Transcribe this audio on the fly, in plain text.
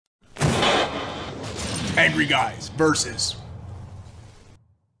angry guys versus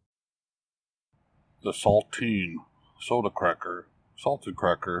the Saltine soda cracker, salted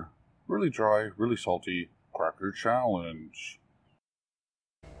cracker, really dry, really salty cracker challenge.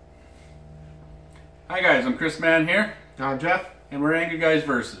 Hi guys, I'm Chris Man here. I'm Jeff. And we're Angry Guys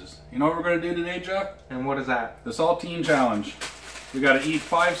Versus. You know what we're going to do today, Jeff? And what is that? The Saltine Challenge. We got to eat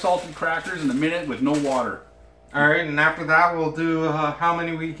 5 salted crackers in a minute with no water. Alright, and after that we'll do how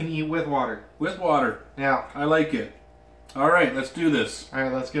many we can eat with water. With water. Yeah. I like it. Alright, let's do this.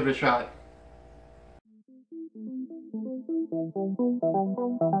 Alright, let's give it a shot.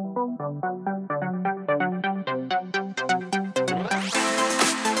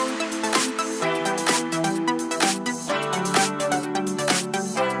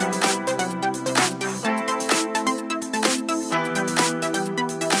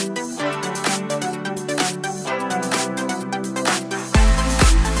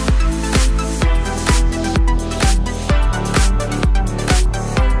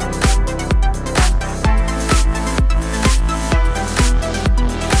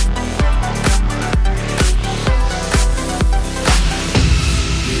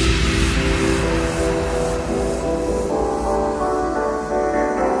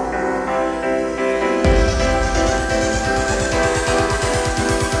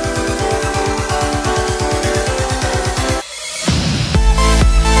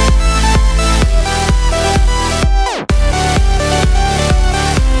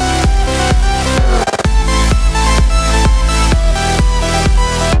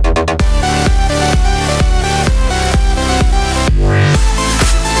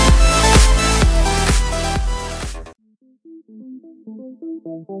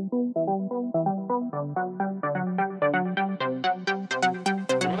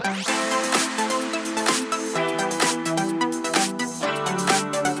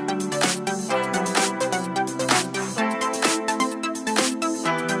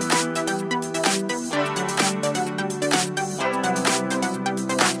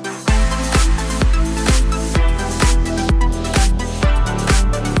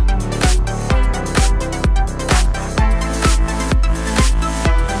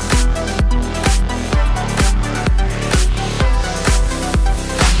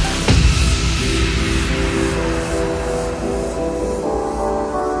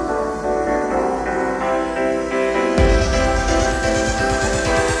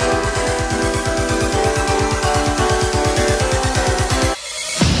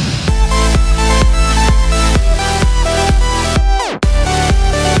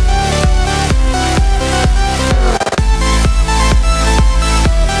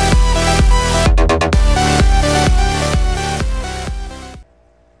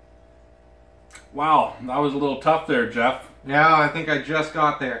 Wow, that was a little tough there, Jeff. Yeah, I think I just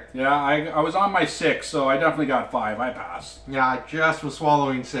got there. Yeah, I was on my 6, so I definitely got 5. I passed. Yeah, I just was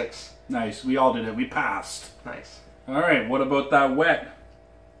swallowing 6. Nice, we all did it. We passed. Nice. Alright, what about that wet?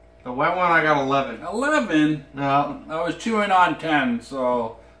 The wet one I got 11. 11? No. I was chewing on 10,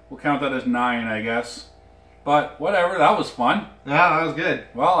 so we'll count that as 9, I guess. But whatever, that was fun. Yeah, that was good.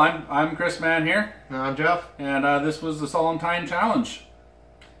 Well, I'm Chris Man here. I'm Jeff. And this was the Saltine Challenge.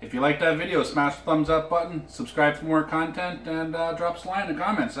 If you liked that video, smash the thumbs up button, subscribe for more content, and drop us a line in the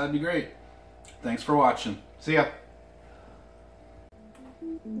comments. That'd be great. Thanks for watching. See ya.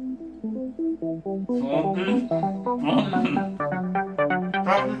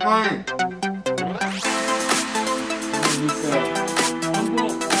 Saltine.